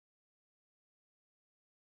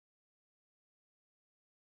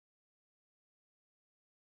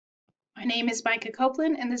My name is Micah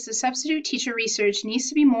Copeland, and this is Substitute Teacher Research Needs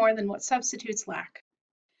to Be More Than What Substitutes Lack.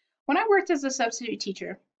 When I worked as a substitute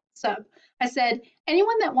teacher, I said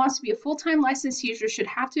anyone that wants to be a full-time licensed teacher should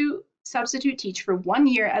have to substitute teach for 1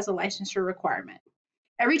 year as a licensure requirement.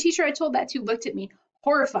 Every teacher I told that to looked at me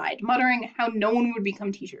horrified, muttering how no one would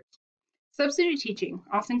become teachers. Substitute teaching,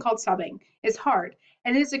 often called subbing, is hard,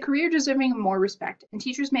 and it is a career deserving of more respect, and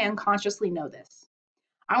teachers may unconsciously know this.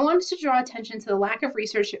 I wanted to draw attention to the lack of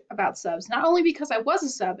research about subs, not only because I was a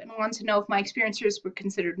sub and wanted to know if my experiences were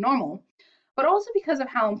considered normal, but also because of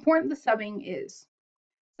how important the subbing is.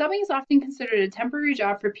 Subbing is often considered a temporary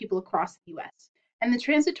job for people across the US, and the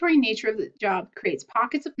transitory nature of the job creates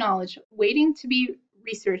pockets of knowledge waiting to be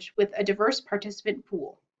researched with a diverse participant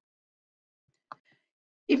pool.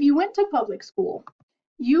 If you went to public school,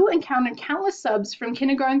 you encountered countless subs from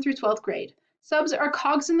kindergarten through 12th grade. Subs are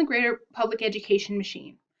cogs in the greater public education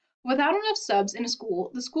machine. Without enough subs in a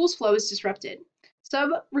school, the school's flow is disrupted.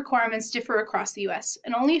 Sub requirements differ across the US,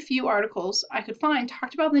 and only a few articles I could find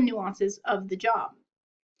talked about the nuances of the job.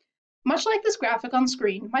 Much like this graphic on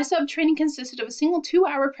screen, my sub training consisted of a single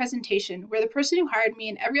 2-hour presentation where the person who hired me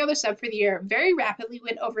and every other sub for the year very rapidly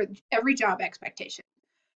went over every job expectation.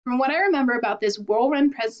 From what I remember about this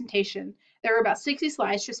whirlwind presentation, there were about 60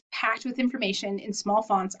 slides just packed with information in small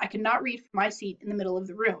fonts I could not read from my seat in the middle of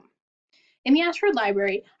the room. In the Ashford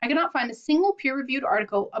Library, I could not find a single peer-reviewed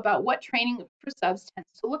article about what training for subs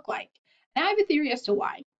tends to look like, and I have a theory as to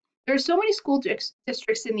why. There are so many school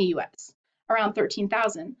districts in the US, around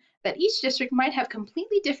 13,000, that each district might have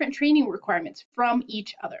completely different training requirements from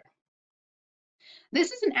each other.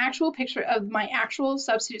 This is an actual picture of my actual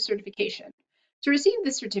substitute certification. To receive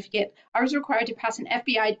this certificate, I was required to pass an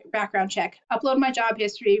FBI background check, upload my job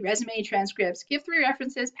history, resume, transcripts, give 3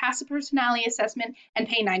 references, pass a personality assessment, and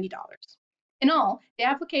pay $90. In all, the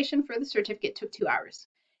application for the certificate took 2 hours.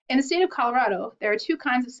 In the state of Colorado, there are 2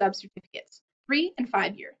 kinds of sub certificates, 3 and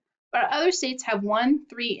 5 year, but other states have 1,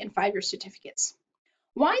 3, and 5 year certificates.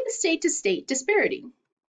 Why the state-to-state disparity?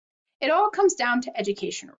 It all comes down to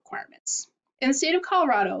education requirements. In the state of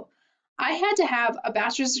Colorado, I had to have a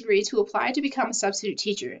bachelor's degree to apply to become a substitute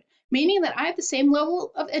teacher, meaning that I have the same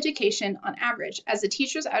level of education on average as the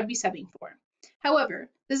teachers I would be subbing for. However,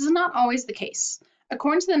 this is not always the case.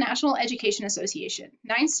 According to the National Education Association,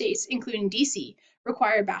 9 states, including DC,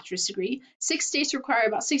 require a bachelor's degree, 6 states require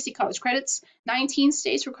about 60 college credits, 19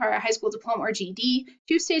 states require a high school diploma or GED,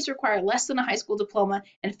 2 states require less than a high school diploma,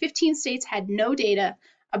 and 15 states had no data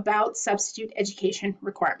about substitute education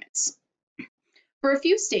requirements. For a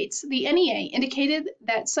few states, the NEA indicated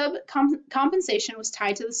that sub compensation was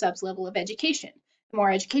tied to the sub's level of education. The more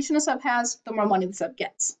education a sub has, the more money the sub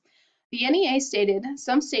gets. The NEA stated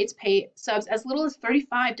some states pay subs as little as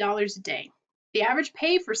 $35 a day. The average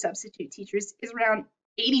pay for substitute teachers is around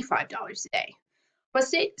 $85 a day. But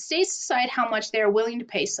states decide how much they are willing to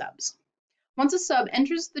pay subs. Once a sub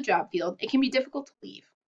enters the job field, it can be difficult to leave.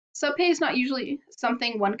 Sub pay is not usually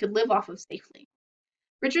something one could live off of safely.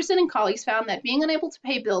 Richardson and colleagues found that being unable to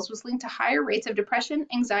pay bills was linked to higher rates of depression,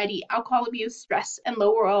 anxiety, alcohol abuse, stress, and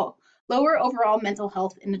lower overall mental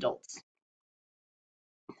health in adults.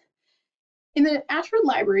 In the Ashford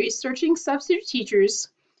Library, searching substitute teachers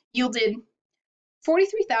yielded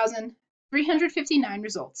 43,359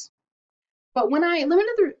 results. But when I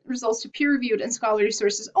limited the results to peer-reviewed and scholarly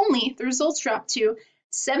sources only, the results dropped to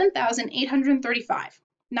 7,835,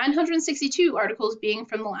 962 articles being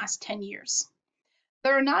from the last 10 years.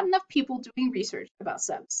 There are not enough people doing research about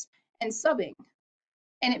subs and subbing,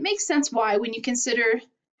 and it makes sense why when you consider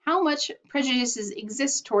how much prejudices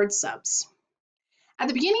exist towards subs. At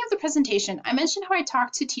the beginning of the presentation, I mentioned how I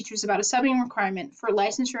talked to teachers about a subbing requirement for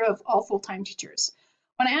licensure of all full-time teachers.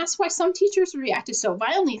 When I asked why some teachers reacted so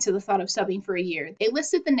violently to the thought of subbing for a year, they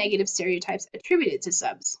listed the negative stereotypes attributed to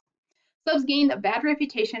subs. Subs gained a bad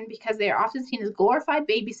reputation because they are often seen as glorified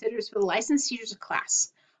babysitters for the licensed teachers of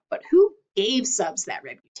class. But who gave subs that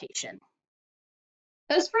reputation?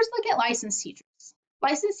 Let us first look at licensed teachers.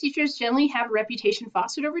 Licensed teachers generally have a reputation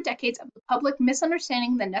fostered over decades of the public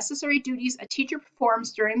misunderstanding the necessary duties a teacher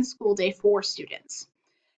performs during the school day for students.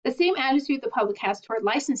 The same attitude the public has toward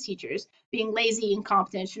licensed teachers, being lazy,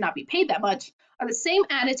 incompetent, should not be paid that much, are the same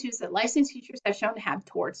attitudes that licensed teachers have shown to have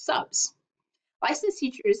towards subs. Licensed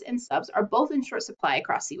teachers and subs are both in short supply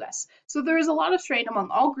across the US, so there is a lot of strain among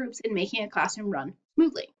all groups in making a classroom run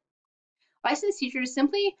smoothly. Licensed teachers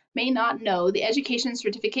simply may not know the education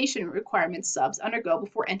certification requirements subs undergo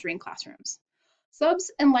before entering classrooms. Subs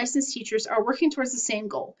and licensed teachers are working towards the same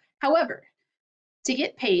goal. However, to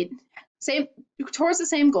get paid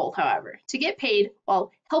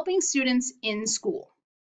while helping students in school.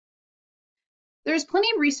 There is plenty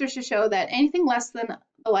of research to show that anything less than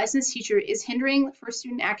a licensed teacher is hindering for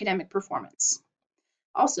student academic performance.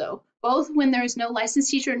 Also, both when there is no licensed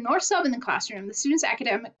teacher nor sub in the classroom, the student's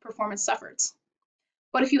academic performance suffers.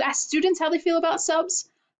 But if you ask students how they feel about subs,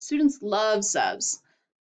 students love subs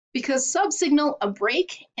because subs signal a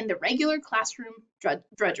break in the regular classroom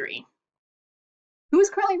drudgery. Who is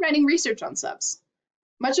currently writing research on subs?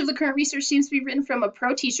 Much of the current research seems to be written from a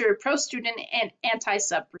pro-teacher, pro-student, and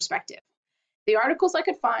anti-sub perspective. The articles I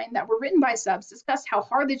could find that were written by subs discussed how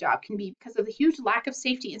hard the job can be because of the huge lack of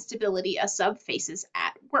safety and stability a sub faces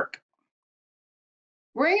at work.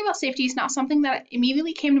 Worrying about safety is not something that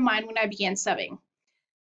immediately came to mind when I began subbing.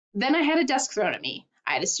 Then I had a desk thrown at me.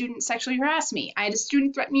 I had a student sexually harass me. I had a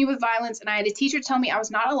student threaten me with violence, and I had a teacher tell me I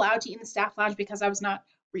was not allowed to eat in the staff lounge because I was not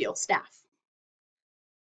real staff.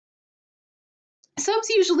 Subs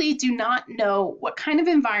usually do not know what kind of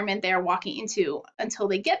environment they are walking into until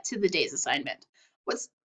they get to the day's assignment.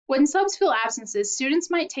 When subs feel absences, students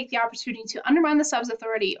might take the opportunity to undermine the sub's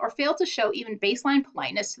authority or fail to show even baseline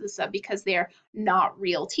politeness to the sub because they are not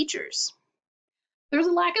real teachers. There's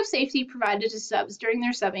a lack of safety provided to subs during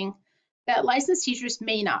their subbing that licensed teachers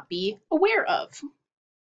may not be aware of.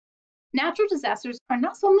 Natural disasters are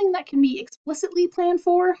not something that can be explicitly planned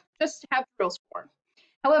for, just to have drills for.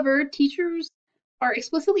 However, teachers are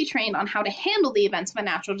explicitly trained on how to handle the events of a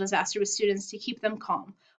natural disaster with students to keep them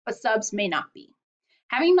calm, but subs may not be.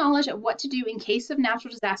 Having knowledge of what to do in case of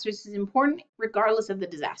natural disasters is important regardless of the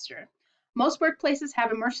disaster. Most workplaces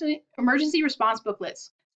have emergency response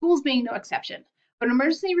booklets, schools being no exception, but an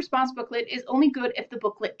emergency response booklet is only good if the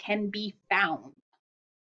booklet can be found.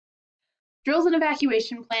 Drills and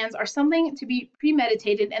evacuation plans are something to be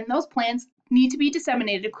premeditated, and those plans need to be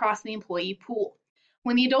disseminated across the employee pool.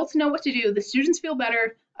 When the adults know what to do, the students feel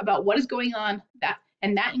better about what is going on,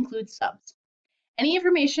 and that includes subs. Any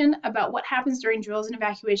information about what happens during drills and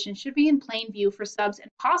evacuation should be in plain view for subs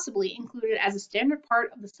and possibly included as a standard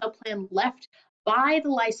part of the sub plan left by the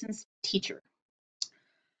licensed teacher.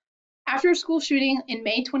 After a school shooting in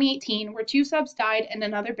May 2018, where 2 subs died and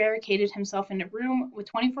another barricaded himself in a room with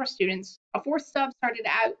 24 students, a fourth sub started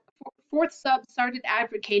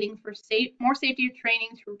advocating for more safety training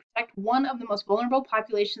to protect one of the most vulnerable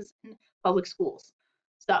populations in public schools,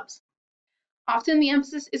 subs. Often the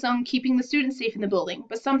emphasis is on keeping the students safe in the building,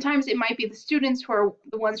 but sometimes it might be the students who are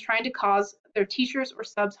the ones trying to cause their teachers or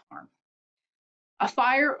subs harm. A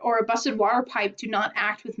fire or a busted water pipe do not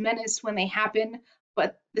act with menace when they happen,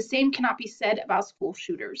 but the same cannot be said about school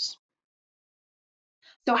shooters.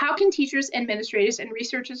 So how can teachers, administrators, and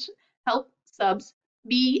researchers help subs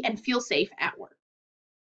be and feel safe at work?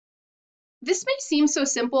 This may seem so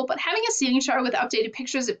simple, but having a seating chart with updated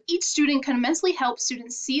pictures of each student can immensely help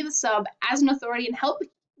students see the sub as an authority and help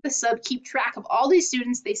the sub keep track of all these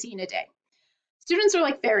students they see in a day. Students are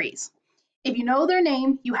like fairies. If you know their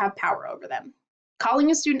name, you have power over them. Calling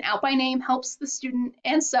a student out by name helps the student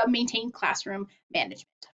and sub maintain classroom management.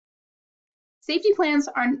 Safety plans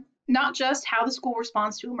are not just how the school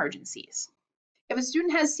responds to emergencies. If a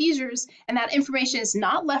student has seizures and that information is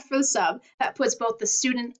not left for the sub, that puts both the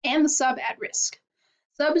student and the sub at risk.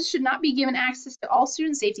 Subs should not be given access to all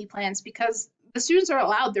student safety plans because the students are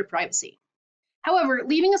allowed their privacy. However,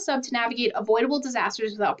 leaving a sub to navigate avoidable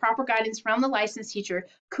disasters without proper guidance from the licensed teacher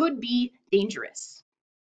could be dangerous.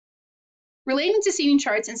 Relating to seating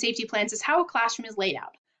charts and safety plans is how a classroom is laid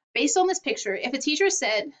out. Based on this picture, if a teacher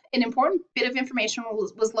said an important bit of information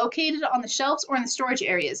was located on the shelves or in the storage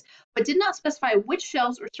areas, but did not specify which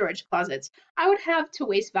shelves or storage closets, I would have to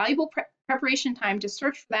waste valuable preparation time to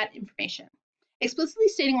search for that information. Explicitly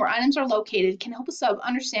stating where items are located can help a sub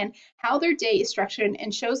understand how their day is structured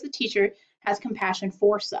and shows the teacher has compassion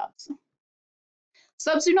for subs.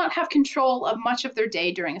 Subs do not have control of much of their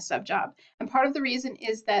day during a sub job, and part of the reason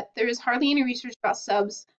is that there is hardly any research about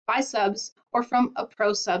subs, by subs, or from a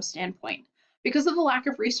pro-sub standpoint. Because of the lack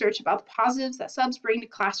of research about the positives that subs bring to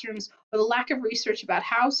classrooms, or the lack of research about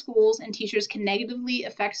how schools and teachers can negatively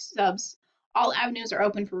affect subs, all avenues are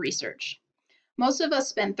open for research. Most of us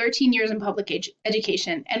spent 13 years in public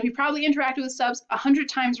education, and we probably interacted with subs 100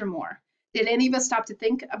 times or more. Did any of us stop to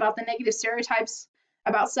think about the negative stereotypes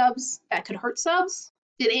about subs that could hurt subs?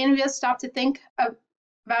 Did any of us stop to think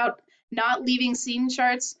about not leaving seating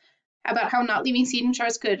charts, about how not leaving seating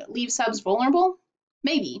charts could leave subs vulnerable?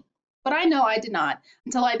 Maybe, but I know I did not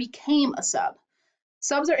until I became a sub.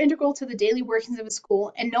 Subs are integral to the daily workings of a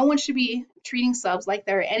school, and no one should be treating subs like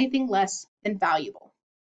they're anything less than valuable.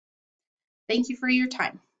 Thank you for your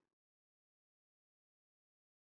time.